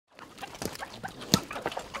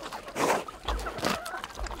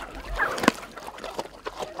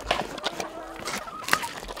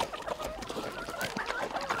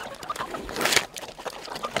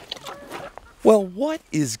Well, what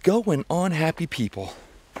is going on, happy people?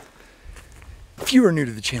 If you are new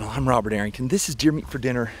to the channel, I'm Robert Arrington. This is Deer Meat for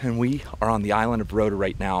Dinner, and we are on the island of Rota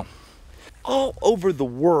right now. All over the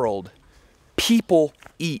world, people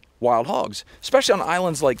eat wild hogs, especially on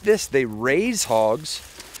islands like this. They raise hogs.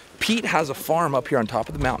 Pete has a farm up here on top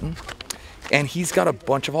of the mountain, and he's got a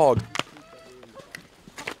bunch of hogs.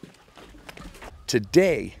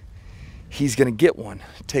 Today, he's gonna get one,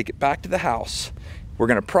 take it back to the house. We're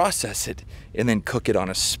gonna process it and then cook it on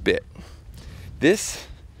a spit. This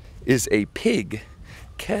is a pig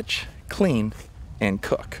catch, clean, and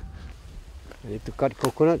cook. We need to cut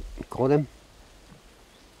coconut, core them.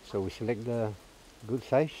 So we select the good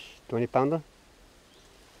size, 20-pounder.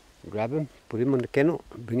 Grab him, put him on the kennel,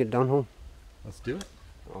 bring it down home. Let's do it.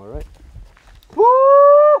 All right. Woo!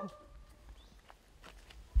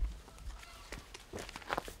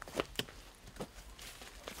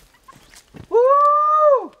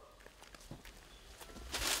 Woo!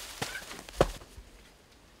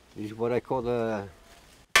 This is what I call the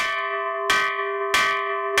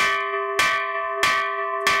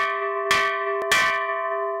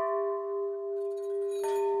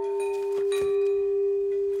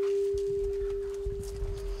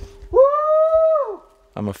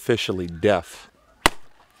I'm officially deaf.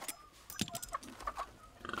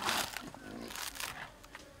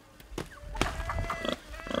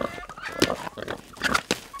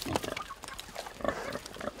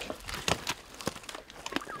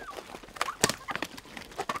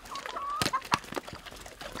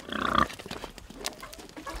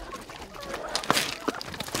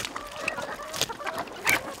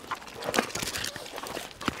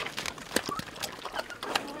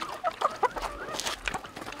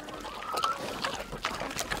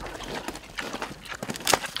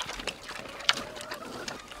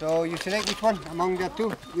 So you select which one among the two?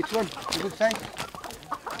 Which one? The good size?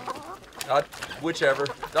 Whichever.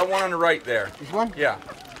 That one on the right there. This one? Yeah.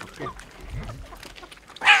 Okay.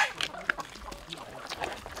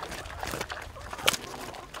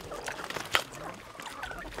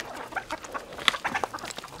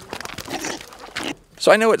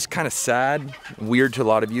 So I know it's kind of sad, weird to a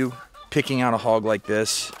lot of you, picking out a hog like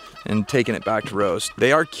this and taking it back to roast.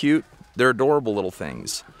 They are cute, they're adorable little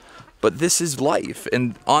things. But this is life,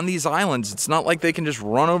 and on these islands, it's not like they can just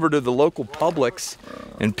run over to the local Publix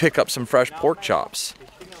and pick up some fresh pork chops.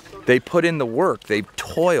 They put in the work, they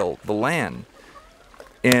toil the land,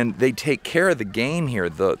 and they take care of the game here,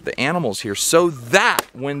 the animals here, so that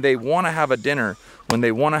when they want to have a dinner, when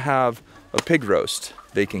they want to have a pig roast,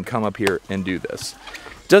 they can come up here and do this.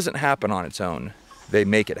 It doesn't happen on its own, they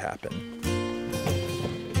make it happen.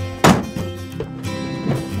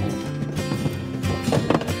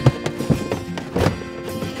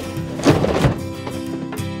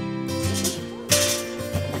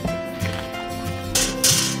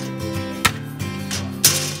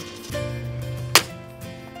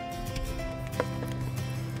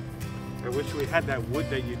 I wish we had that wood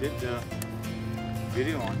that you did the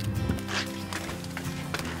video on.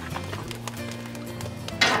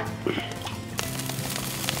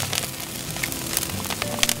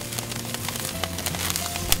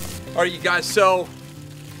 All right, you guys, so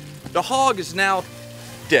the hog is now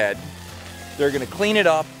dead. They're gonna clean it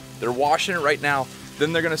up. They're washing it right now.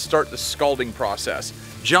 Then they're gonna start the scalding process.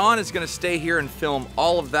 John is gonna stay here and film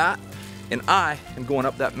all of that. And I am going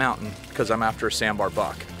up that mountain because I'm after a sandbar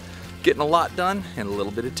buck. Getting a lot done in a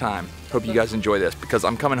little bit of time. Hope you guys enjoy this because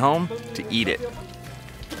I'm coming home to eat it.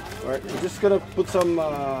 All right, we're just gonna put some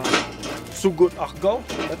sugut akgal,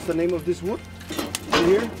 that's the name of this wood, in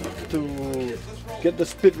here to get the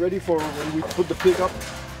spit ready for when we put the pig up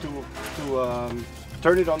to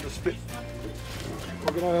turn it on the spit.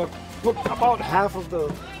 We're gonna put about half of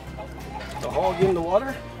the hog in the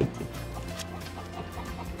water.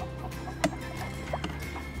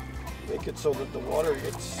 Make it so that the water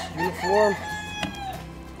gets uniform.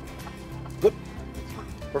 Good.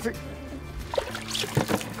 Perfect.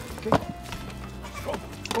 Okay. Go.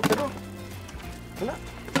 Okay, go. Come on.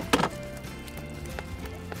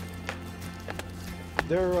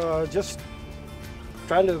 They're just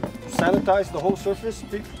trying to sanitize the whole surface,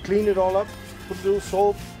 clean it all up, put a little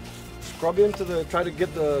soap, scrub try to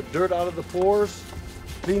get the dirt out of the pores,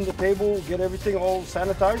 clean the table, get everything all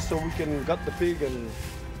sanitized so we can gut the pig and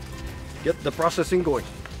get the processing going.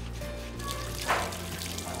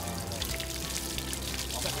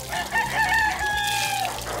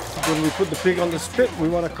 When we put the pig on the spit, we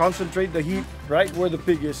want to concentrate the heat right where the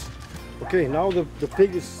pig is. Okay, now the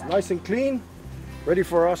pig is nice and clean, ready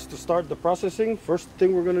for us to start the processing. First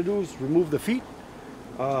thing we're going to do is remove the feet.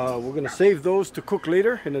 We're going to save those to cook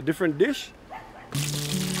later in a different dish.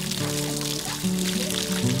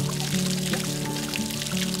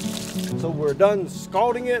 So we're done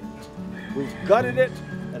scalding it, we've gutted it,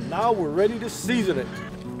 and now we're ready to season it.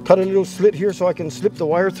 Cut a little slit here so I can slip the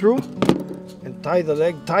wire through and tie the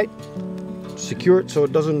leg tight. Secure it so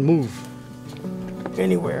it doesn't move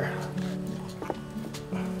anywhere.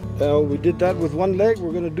 Now we did that with one leg,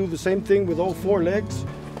 we're going to do the same thing with all 4 legs.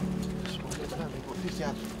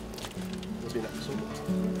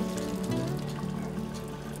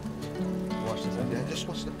 Just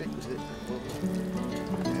watch the big bit.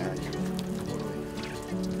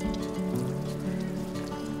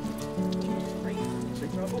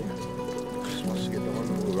 Just watch to get the one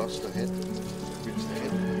who rust the head.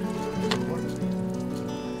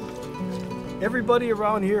 Everybody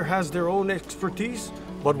around here has their own expertise,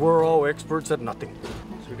 but we're all experts at nothing.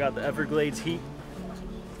 So we got the Everglades heat.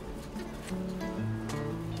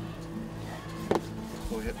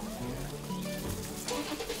 Go ahead.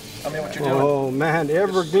 I mean, what you're doing? Oh man,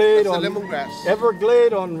 Everglade That's on the lemongrass.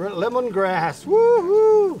 Everglade on lemongrass.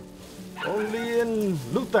 Woohoo! Only in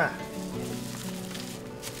Rota.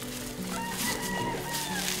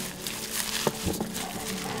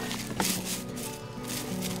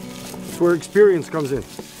 That's where experience comes in.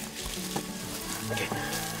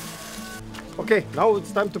 Okay, now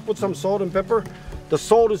it's time to put some salt and pepper. The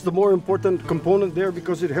salt is the more important component there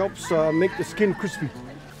because it helps make the skin crispy.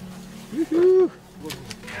 Woohoo!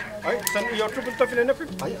 Ay, saan iyo triple tough in napin?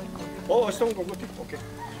 Ay, oh, stone ko guti. Okay.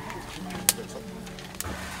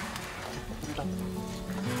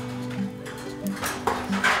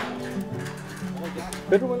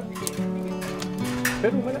 Pero wala.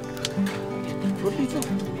 Dito.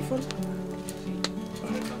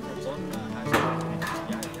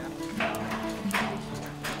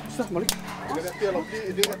 Basta, malik.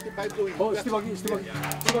 Oh, istilagi.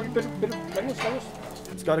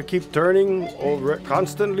 It's got to keep turning over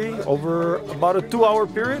constantly over about a 2-hour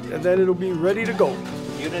period, and then it'll be ready to go.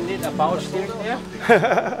 You don't need a power steering there?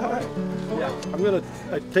 I'm gonna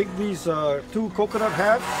take these 2 coconut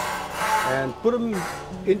halves and put them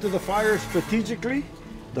into the fire strategically.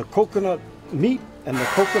 The coconut meat and the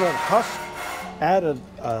coconut husk add a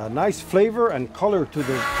nice flavor and color to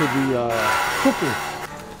the cooking.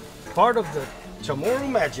 Part of the Chamorro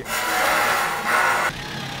magic.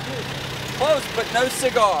 Close, but no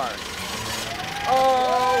cigar.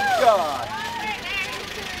 Oh, God.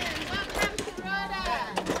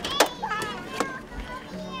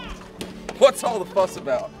 What's all the fuss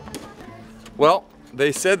about? Well,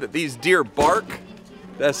 they said that these deer bark.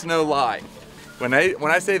 That's no lie. When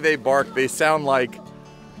I say they bark, they sound like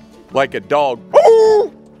a dog.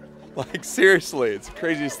 Like seriously, it's the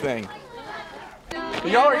craziest thing.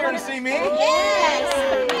 Y'all are here to see me?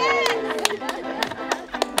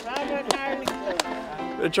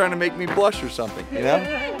 They're trying to make me blush or something, you know?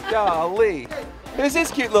 Golly. Who's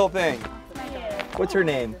this cute little thing? What's her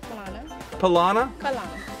name? Kalana. Kalana?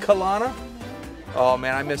 Kalana? Oh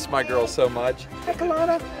man, I miss my girl so much. Hey,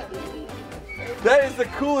 Kalana. That is the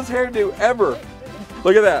coolest hairdo ever.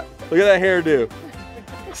 Look at that. Look at that hairdo.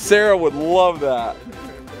 Sarah would love that.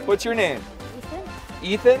 What's your name?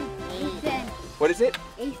 Ethan. Ethan? What is it?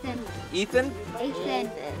 Ethan. Ethan?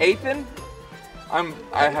 Ethan. Ethan?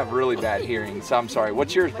 I have really bad hearing, so I'm sorry.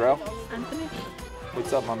 What's yours, bro? Anthony.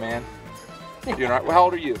 What's up, my man? You doing all right? Well, how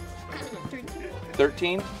old are you?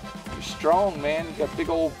 13. You're strong, man. You got big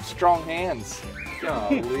old strong hands.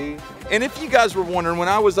 Golly. And if you guys were wondering, when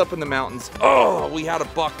I was up in the mountains, we had a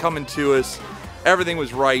buck coming to us. Everything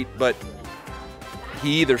was right, but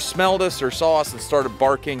he either smelled us or saw us and started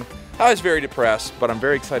barking. I was very depressed, but I'm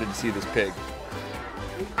very excited to see this pig.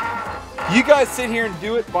 You guys sit here and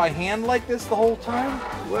do it by hand like this the whole time?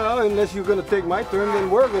 Well, unless you're going to take my turn, then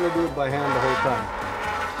we're going to do it by hand the whole time.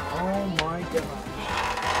 Oh my God.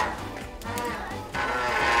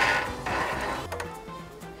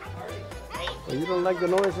 Oh, you don't like the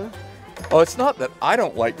noise, huh? Oh, it's not that I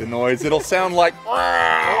don't like the noise. It'll sound like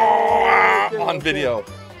on video.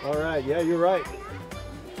 All right, yeah, you're right.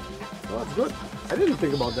 Well, that's good. I didn't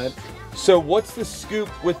think about that. So what's the scoop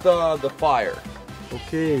with the fire?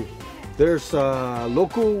 Okay, there's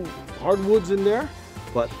local hardwoods in there,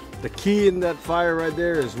 but the key in that fire right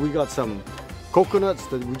there is we got some coconuts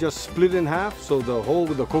that we just split in half, so the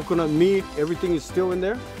coconut meat, everything is still in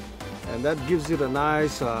there, and that gives it a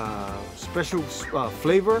nice special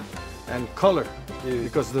flavor and color,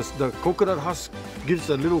 because the coconut husk gives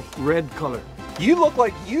a little red color. You look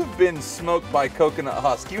like you've been smoked by coconut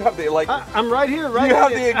husk. You have the like. I'm right here, right? You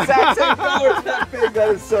have the exact same color as that pig. That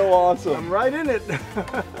is so awesome. I'm right in it.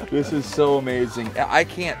 This is so amazing. I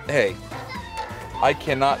cannot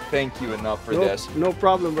thank you enough for this. No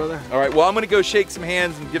problem, brother. All right, well, I'm gonna go shake some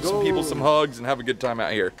hands and give some people some hugs and have a good time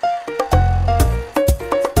out here.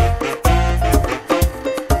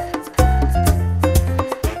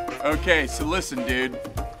 Okay, so listen, dude.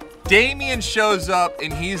 Damien shows up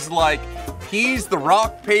and he's like, he's the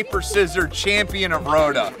rock, paper, scissors champion of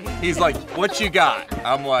Rota. He's like, what you got?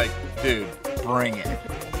 I'm like, dude, bring it.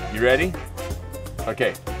 You ready?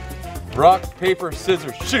 Okay. Rock, paper,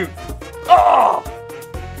 scissors, shoot. Oh!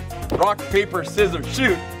 Rock, paper, scissors,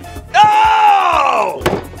 shoot. Oh!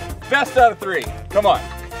 Best out of 3. Come on.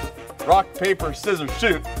 Rock, paper, scissors,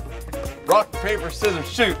 shoot. Rock, paper,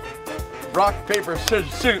 scissors, shoot. Rock, paper,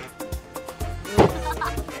 scissors, shoot.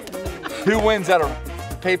 Who wins out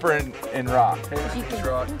of paper and rock? Paper, scissors,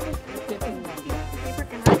 rock.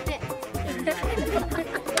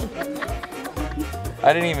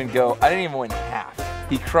 I didn't even win half.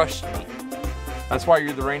 He crushed me. That's why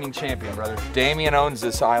you're the reigning champion, brother. Damien owns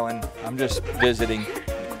this island. I'm just visiting.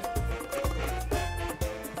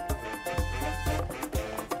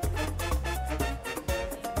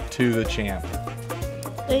 To the champ.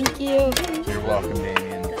 Thank you. You're welcome,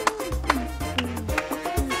 Damien.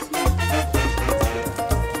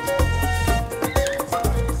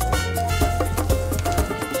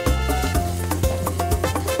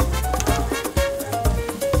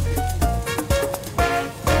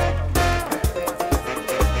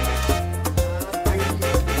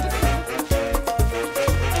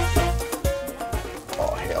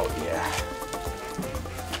 Oh, hell yeah.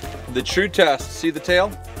 The true test, see the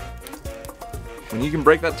tail? When you can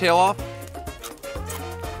break that tail off,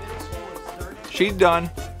 she's done.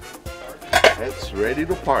 It's ready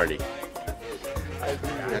to party.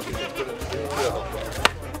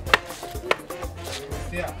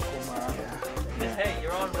 Hey,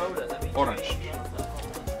 you're on Rota. Orange.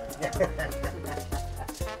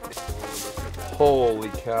 Holy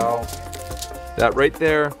cow. That right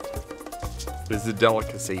there is the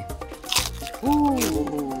delicacy.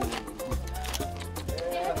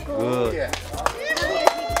 Good.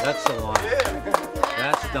 That's the one.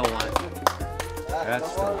 That's the one.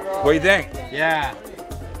 That's the one. What do you think? Yeah.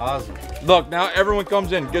 Awesome. Look, now everyone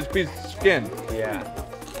comes in, gets a piece of skin. Yeah.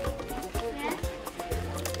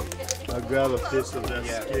 I'll grab a piece of that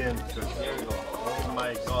skin. Oh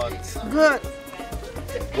my God. Good.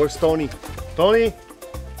 Where's Tony? Tony?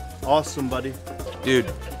 Awesome, buddy.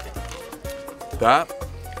 Dude, that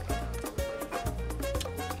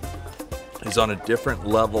is on a different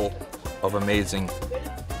level of amazing.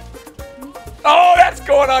 Oh, that's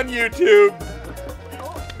going on YouTube.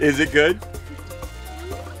 Is it good?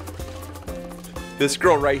 This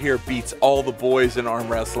girl right here beats all the boys in arm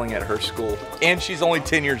wrestling at her school, and she's only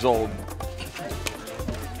 10 years old.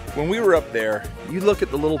 When we were up there, you look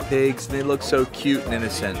at the little pigs and they look so cute and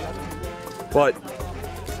innocent, but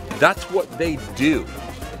that's what they do.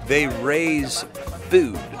 They raise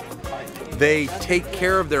food. They take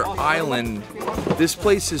care of their island. This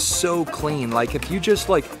place is so clean. Like if you just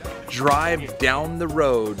like drive down the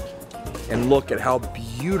road and look at how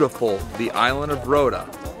beautiful the island of Rota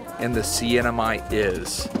and the CNMI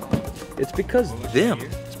is, it's because them.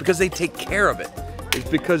 It's because they take care of it. It's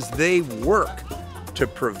because they work to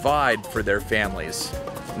provide for their families.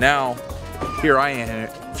 Now, here I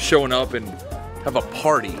am showing up and have a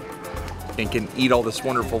party and can eat all this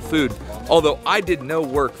wonderful food, although I did no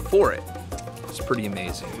work for it. It's pretty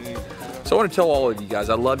amazing. So I want to tell all of you guys,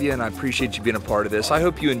 I love you and I appreciate you being a part of this. I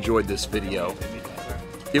hope you enjoyed this video.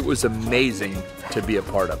 It was amazing to be a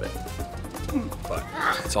part of it. But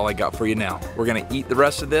that's all I got for you now. We're gonna eat the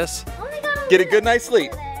rest of this, get a good night's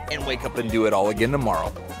sleep, and wake up and do it all again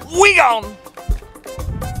tomorrow. We gone!